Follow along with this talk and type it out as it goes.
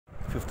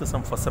Fifth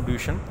sum, first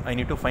subdivision. I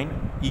need to find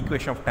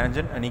equation of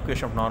tangent and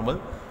equation of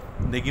normal.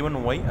 They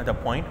given y at a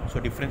point, so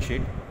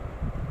differentiate.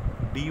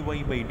 dy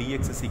by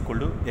dx is equal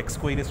to x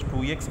square is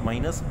 2x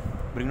minus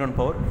bring down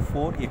power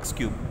 4x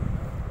cube.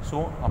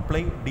 So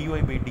apply dy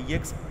by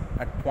dx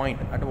at point,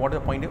 at what is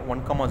the point?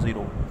 1 comma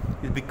 0.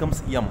 It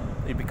becomes m.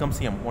 It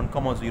becomes m. 1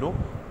 comma 0.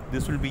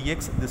 This will be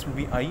x. This will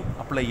be I.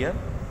 Apply here.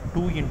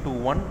 2 into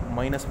 1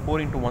 minus 4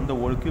 into 1 the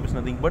whole cube is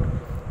nothing but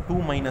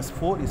 2 minus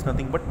 4 is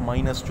nothing but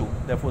minus 2.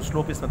 Therefore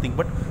slope is nothing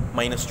but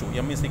minus 2.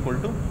 M is equal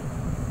to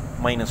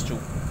minus 2.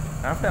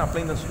 After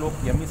applying the slope,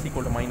 m is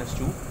equal to minus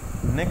 2.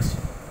 Next,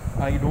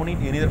 I don't need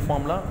any other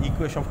formula.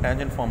 Equation of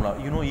tangent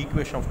formula. You know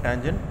equation of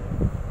tangent.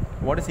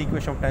 What is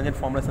equation of tangent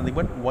formula? Something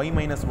but y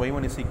minus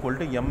y1 is equal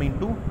to m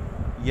into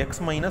x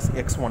minus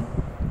x1.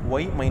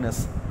 Y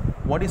minus,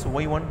 what is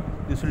y1?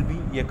 This will be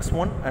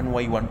x1 and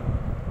y1.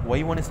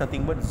 Y1 is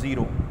nothing but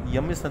 0.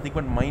 M is nothing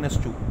but minus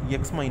 2.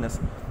 X minus,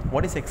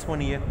 what is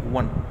x1 here?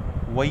 1.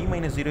 Y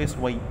minus 0 is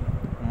y.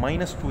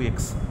 Minus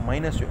 2x.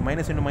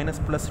 Minus into minus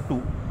plus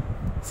 2.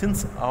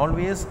 Since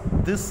always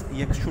this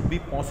x should be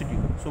positive,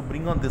 so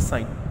bring on this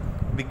side.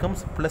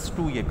 Becomes plus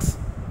 2x.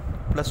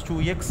 Plus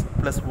 2x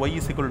plus y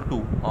is equal to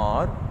 2.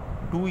 Or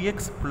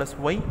 2x plus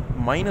y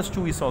minus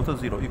 2 is also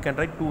 0. You can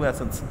write 2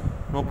 as ends.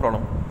 No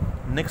problem.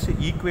 Next,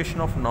 equation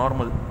of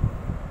normal.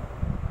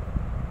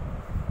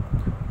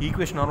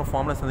 Equation of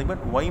formula is something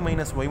but y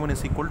minus y1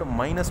 is equal to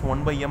minus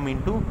 1 by m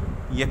into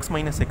x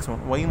minus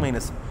x1. Y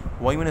minus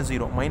y1 is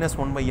 0. Minus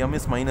 1 by m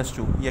is minus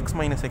 2. X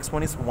minus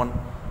x1 is 1.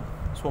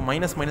 So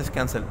minus minus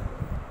cancel.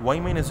 Y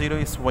minus 0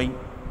 is y.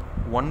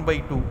 1 by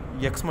 2.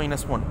 X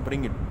minus 1.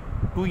 Bring it.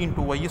 2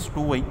 into y is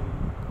 2y.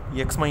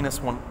 X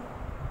minus 1.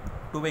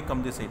 2y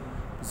come this side.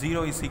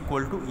 0 is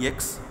equal to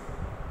x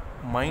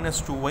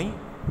minus 2y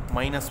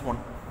minus 1.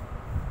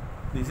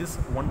 This is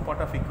one part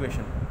of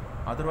equation.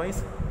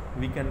 Otherwise,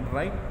 we can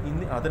write in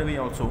the other way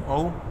also.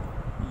 How?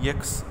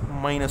 X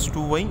minus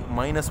 2y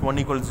minus 1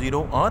 equals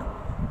 0 or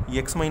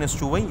x minus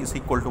 2y is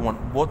equal to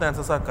 1. Both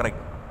answers are correct.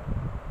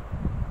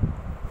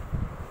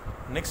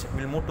 Next,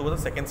 we will move to the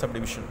second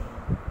subdivision.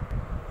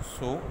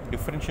 So,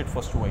 differentiate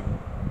first y.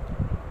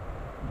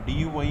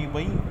 dy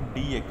by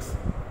dx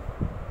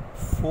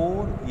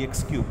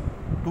 4x cube.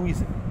 2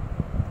 is,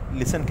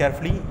 listen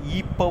carefully,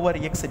 e power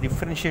x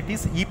differentiate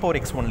is e power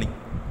x only.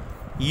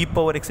 E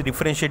power x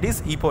differentiate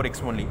is e power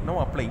x only. Now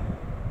apply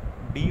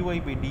dy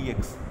by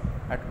dx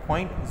at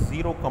point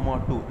 0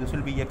 comma 2. This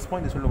will be x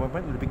point, this will be y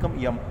point, it will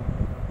become m.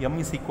 M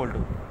is equal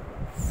to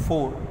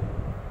 4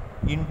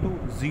 into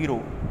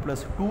 0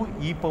 plus 2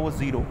 e power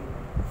 0.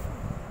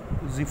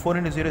 4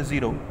 into 0 is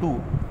 0.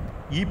 2.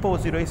 E power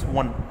 0 is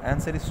 1.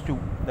 Answer is 2.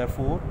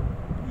 Therefore,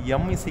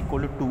 m is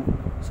equal to 2.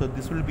 So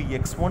this will be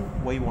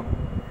x1, y1.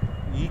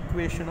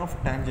 Equation of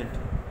tangent.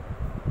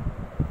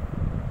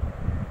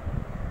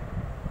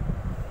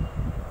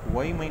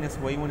 Y minus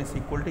y1 is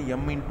equal to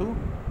m into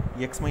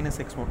x minus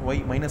x1.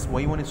 Y minus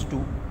y1 is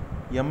 2.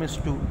 M is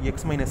 2.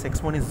 X minus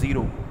x1 is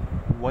 0.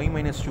 Y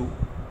minus 2.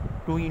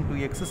 2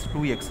 into x is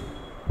 2x.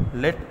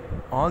 Let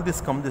all this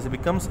come. This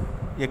becomes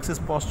x is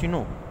positive.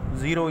 No.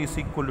 0 is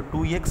equal to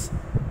 2x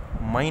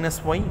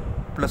minus y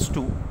plus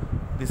 2.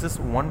 This is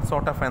one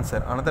sort of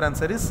answer. Another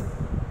answer is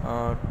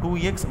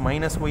 2x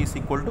minus y is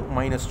equal to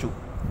minus 2.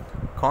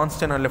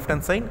 Constant on left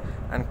hand side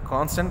and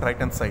constant right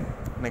hand side.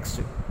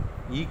 Next,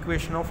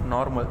 equation of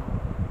normal.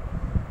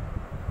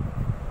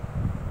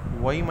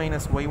 Y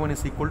minus y1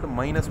 is equal to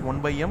minus 1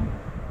 by m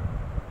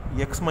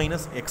x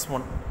minus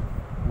x1.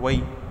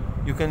 Y.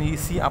 You can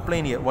see apply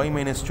in here. Y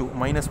minus 2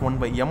 minus 1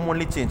 by m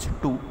only change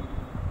 2.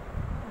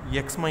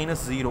 X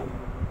minus 0.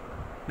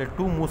 Let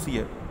 2 moves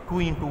here. 2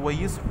 into y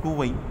is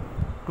 2y.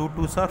 2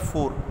 2s are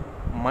 4.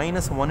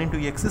 Minus 1 into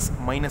x is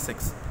minus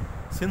x.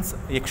 Since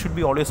x should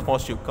be always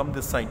positive, come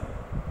this side.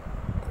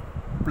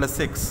 Plus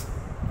x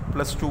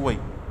plus 2y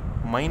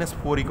minus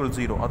 4 equals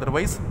 0.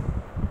 Otherwise,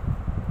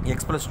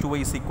 x plus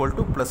 2y is equal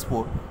to plus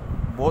 4.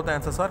 Both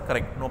answers are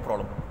correct. No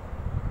problem.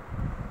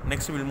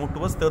 Next, we will move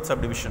towards third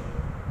subdivision.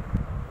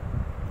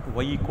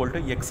 Y equal to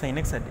x sin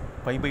x at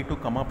pi by 2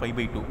 comma pi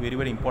by 2. Very,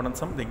 very important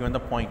sum. They given the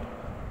point.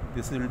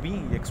 This will be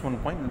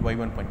x1 point and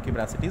y1 point. Keep it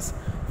as it is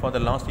for the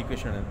last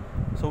equation.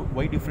 So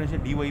y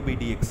differentiate dy by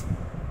dx.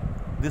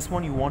 This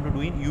one you want to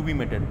do in UV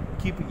method.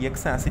 Keep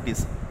x as it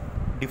is.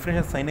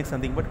 Differentiate sin x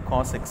nothing but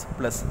cos x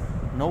plus.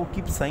 Now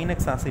keep sin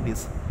x as it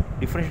is.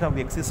 Differentiate of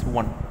x is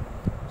 1.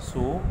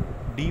 So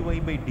dy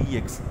by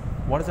dx.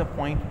 What is the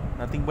point?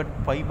 Nothing but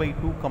pi by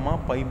 2 comma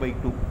pi by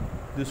 2.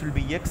 This will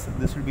be x.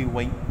 This will be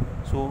y.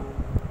 So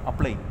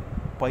apply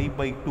pi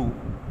by 2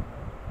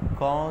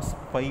 cos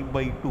pi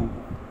by 2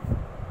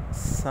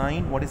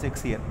 sin, what is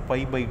x here?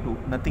 Pi by 2.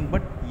 Nothing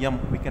but m.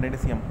 We can write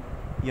as m.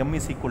 M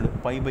is equal to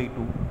pi by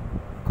 2.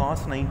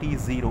 Cos 90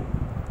 is 0.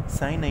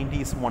 Sin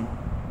 90 is 1.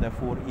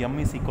 Therefore, m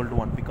is equal to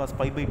 1. Because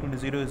pi by 2 into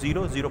 0 is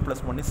 0. 0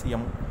 plus 1 is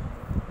m.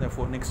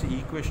 Therefore, next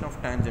equation of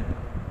tangent.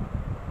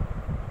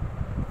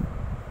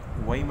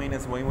 Y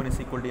minus y1 is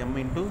equal to m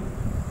into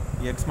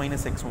x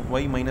minus x1.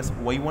 Y minus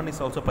y1 is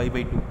also pi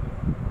by 2.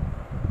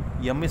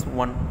 M is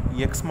 1.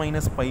 X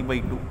minus pi by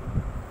 2.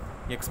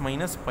 x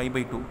minus pi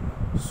by 2.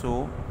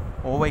 So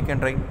over I can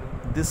write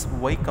this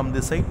y come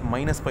this side,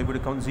 minus pi by 2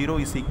 come 0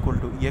 is equal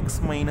to x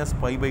minus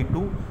pi by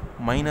 2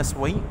 minus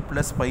y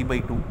plus pi by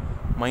 2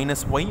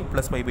 minus y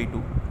plus pi by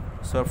 2.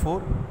 So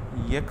therefore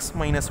x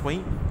minus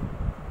y,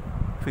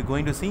 if we are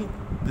going to see,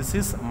 this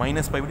is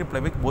minus pi by 2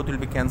 plus by, both will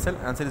be cancelled,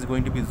 answer is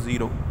going to be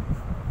 0.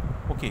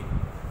 Okay,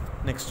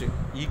 next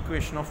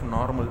equation of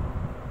normal.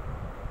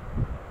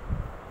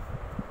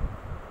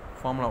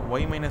 Formula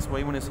y minus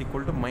y1 is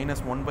equal to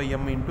minus 1 by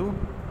m into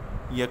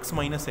x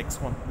minus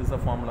x1. This is the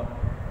formula.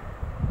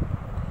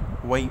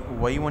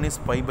 y1 is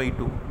pi by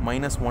 2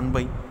 minus 1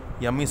 by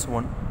m is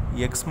 1,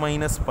 x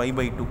minus pi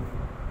by 2.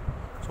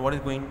 So what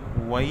is going,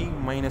 y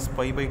minus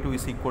pi by 2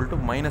 is equal to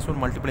minus 1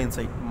 multiply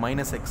inside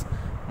minus x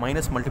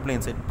minus multiply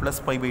inside plus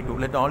pi by 2.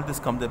 Let all this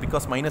come there,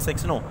 because minus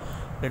x, no,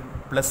 let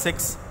plus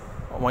x,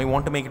 I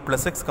want to make it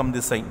plus x, come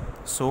this side.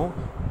 So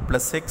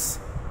plus x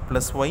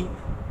plus y,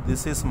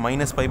 this is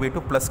minus pi by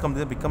 2, plus come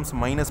there, becomes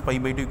minus pi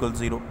by 2 equals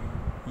 0.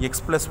 X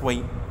plus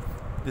y,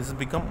 this has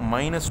become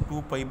minus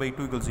 2 pi by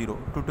 2 equals 0.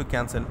 2 to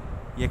cancel.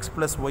 X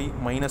plus y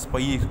minus pi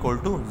is equal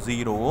to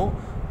 0.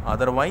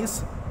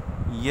 Otherwise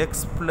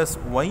x plus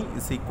y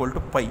is equal to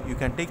pi. You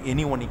can take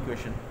any one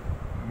equation,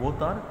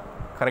 both are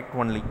correct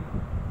only.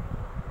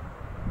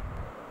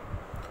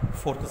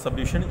 Fourth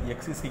subdivision,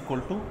 x is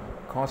equal to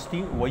cos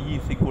t, y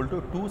is equal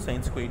to 2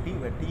 sin square t,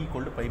 where t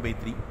equal to pi by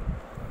 3.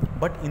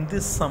 But in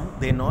this sum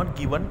they are not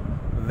given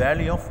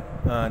value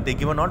of they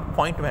given not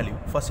point value.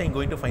 First I am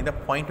going to find the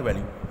point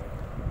value.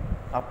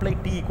 Apply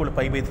t equal to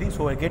pi by 3,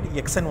 so I get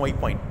x and y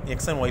point.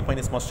 X and y point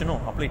is must to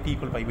know. Apply t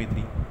equal to pi by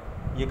 3.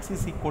 X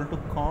is equal to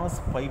cos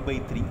pi by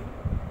 3.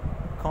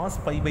 Cos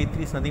pi by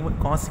 3 is nothing but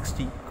cos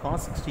 60.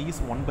 Cos 60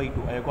 is 1 by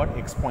 2. I have got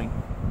x point.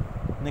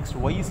 Next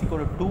y is equal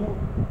to 2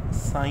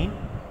 sin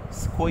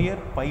square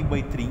pi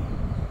by 3.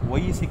 Y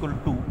is equal to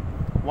 2.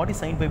 What is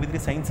sin pi by 3?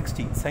 Sin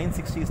 60. Sin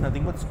 60 is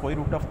nothing but square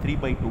root of 3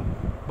 by 2.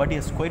 But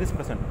a square is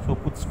present, so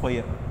put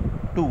square.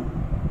 2.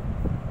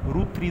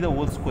 Root 3 the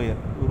whole square.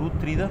 Root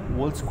 3 the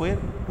whole square,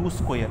 2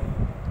 square.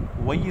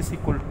 Y is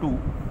equal to 2.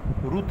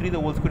 Root 3 the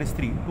whole square is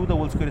 3. 2 the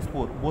whole square is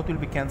 4. Both will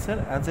be cancelled.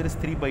 Answer is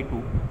 3 by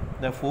 2.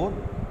 Therefore,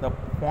 the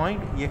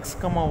point x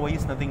comma y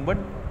is nothing but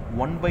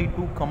 1 by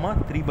 2 comma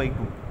 3 by 2.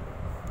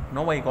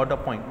 Now I got a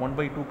point 1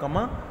 by 2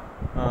 comma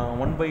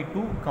 1 by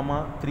 2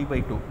 comma 3 by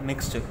 2.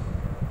 Next,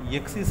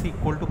 x is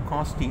equal to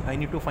cos t. I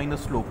need to find the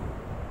slope.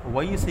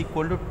 Y is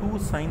equal to 2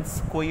 sin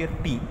square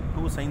t.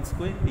 2 sin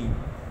square t.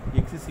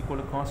 X is equal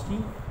to cos t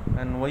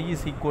and y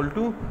is equal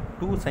to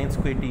 2 sin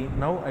square t.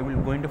 Now I will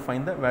going to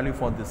find the value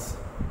for this.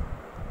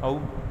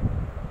 How?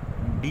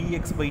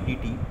 Dx by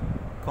dt.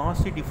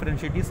 Cos t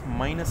differentiate is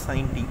minus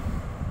sin t.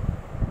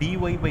 Dy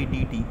by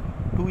dt.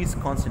 2 is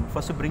constant.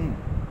 First bring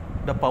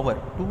the power.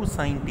 2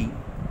 sin t.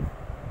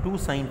 2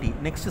 sin t.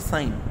 Next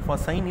sin. For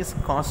sin is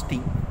cos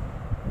t.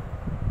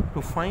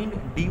 To find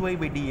dy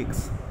by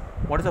dx.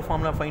 What is the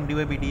formula? Find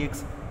dy by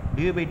dx.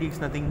 Dy by dx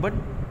nothing but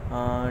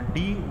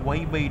dy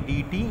by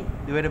dt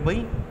divided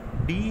by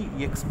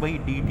dx by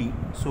dt.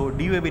 So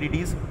dy by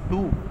dt is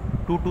 2.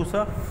 2 2s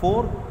are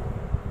 4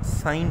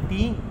 sin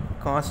t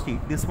cos t.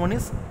 This one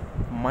is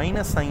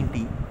minus sin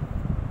t.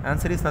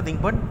 Answer is nothing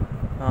but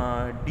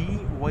dy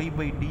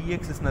by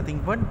dx is nothing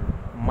but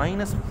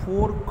minus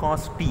 4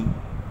 cos t.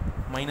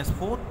 Minus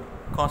 4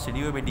 cos t,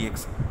 dy by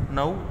dx.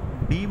 Now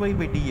dy by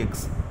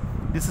dx,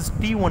 this is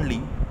t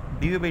only.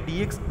 Dy by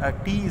dx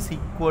t is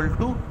equal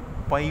to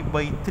pi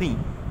by 3.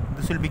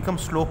 This will become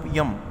slope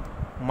m.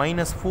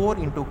 Minus 4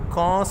 into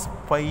cos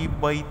pi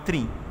by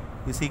 3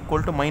 is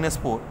equal to minus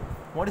 4.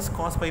 What is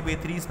cos pi by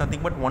 3 is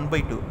nothing but 1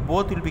 by 2.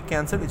 Both will be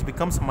cancelled, which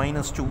becomes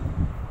minus 2.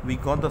 We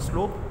got the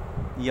slope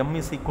m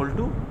is equal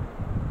to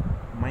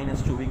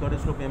minus 2. We got a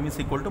slope m is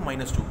equal to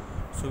minus 2.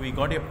 So we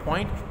got a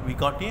point, we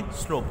got a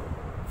slope.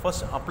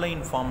 First apply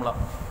in formula.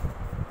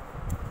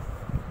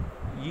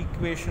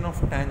 Equation of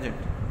tangent.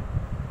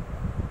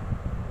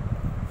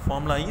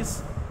 Formula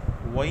is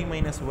y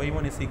minus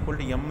y1 is equal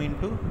to m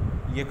into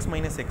x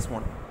minus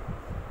x1.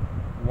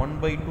 1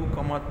 by 2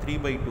 comma 3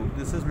 by 2.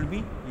 This is will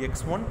be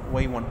x1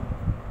 y1.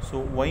 So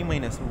y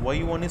minus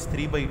y1 is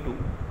 3 by 2.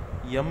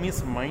 M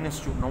is minus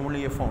 2. Now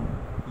only I found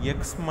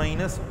x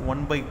minus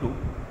 1 by 2.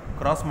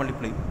 Cross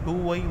multiply.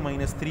 2y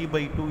minus 3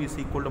 by 2 is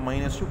equal to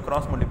minus 2.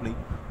 Cross multiply.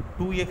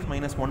 2x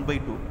minus 1 by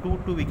 2.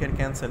 2 we can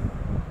cancel.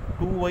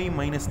 2y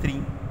minus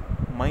 3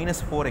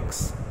 minus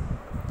 4x.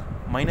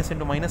 Minus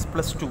into minus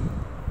plus 2.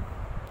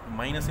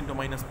 Minus into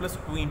minus plus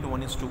 2 into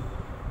 1 is 2.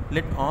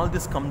 Let all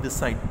this come this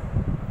side.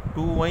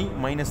 2y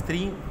minus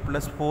 3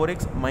 plus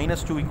 4x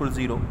minus 2 equals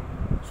 0.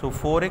 So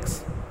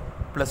 4x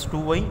plus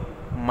 2y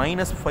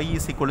minus 5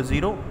 is equal to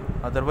 0.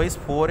 Otherwise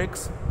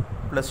 4x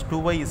plus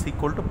 2y is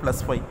equal to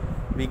plus 5.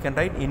 We can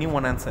write any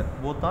one answer.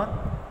 Both are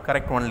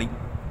correct only.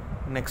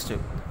 Next.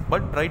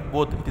 But write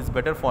both. It is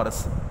better for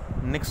us.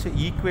 Next,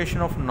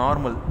 equation of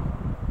normal.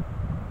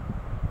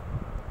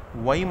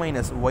 Y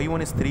minus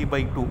y1 is 3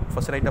 by 2.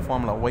 First write the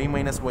formula. Y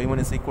minus y1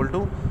 is equal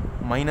to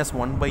minus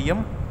 1 by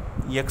m.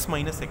 X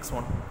minus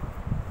x1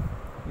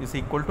 is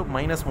equal to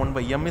minus 1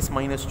 by m is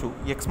minus 2.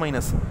 X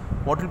minus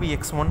what will be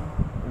x1?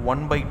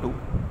 1 by 2.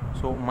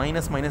 So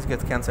minus minus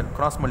gets cancelled,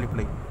 cross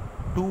multiply.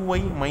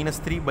 2y minus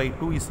 3 by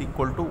 2 is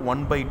equal to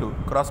 1 by 2,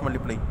 cross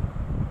multiply.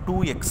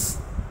 2x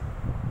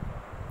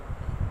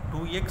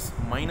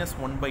minus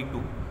 1 by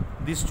 2.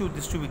 This 2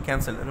 we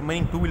cancel,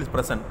 remaining 2 is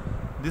present.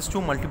 This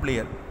 2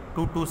 multiplier,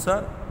 2 2s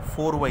are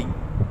 4y,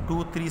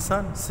 2 3s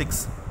are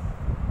 6,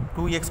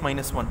 2x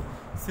minus 1.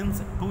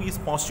 Since 2 is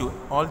positive,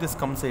 all this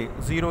comes a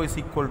 0 is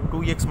equal to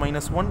 2x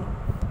minus 1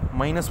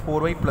 minus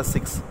 4y plus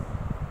 6.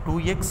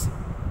 2x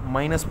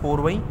minus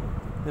 4y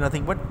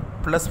nothing but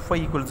plus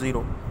 5 equals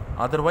 0.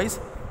 Otherwise,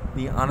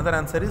 the another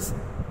answer is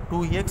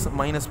 2x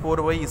minus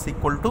 4y is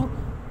equal to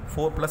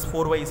 4 plus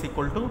 4y is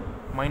equal to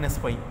minus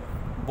 5.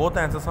 Both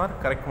answers are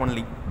correct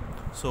only.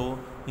 So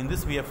in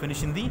this we are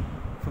finishing the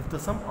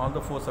fifth sum, all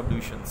the 4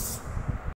 subdivisions.